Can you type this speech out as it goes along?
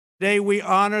Today we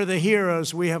honor the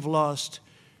heroes we have lost.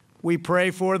 We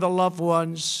pray for the loved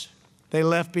ones they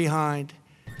left behind.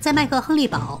 在麦克亨利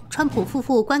堡，川普夫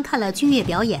妇观看了军乐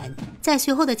表演。在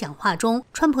随后的讲话中，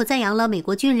川普赞扬了美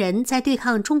国军人在对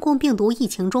抗中共病毒疫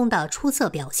情中的出色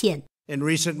表现。In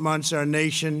recent months, our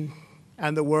nation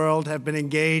and the world have been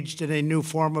engaged in a new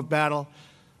form of battle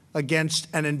against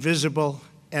an invisible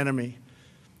enemy.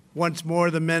 Once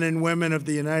more, the men and women of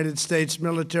the United States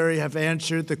military have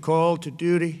answered the call to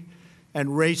duty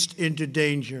and raced into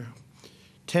danger.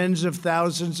 Tens of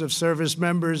thousands of service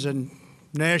members and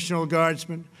National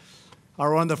Guardsmen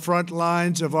are on the front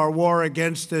lines of our war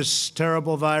against this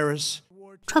terrible virus.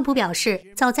 川普表示，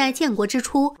早在建国之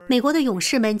初，美国的勇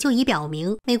士们就已表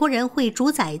明，美国人会主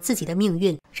宰自己的命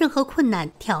运，任何困难、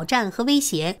挑战和威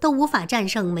胁都无法战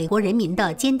胜美国人民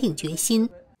的坚定决心。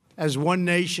As one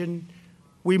nation,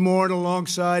 we mourn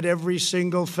alongside every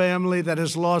single family that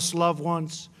has lost loved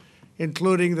ones,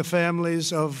 including the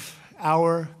families of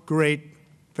our great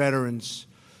veterans.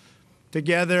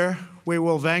 Together, we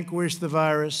will vanquish the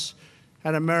virus,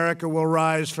 and America will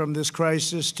rise from this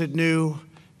crisis to new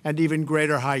and even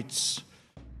greater heights.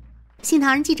 新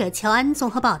唐人记者乔安综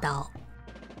合报道。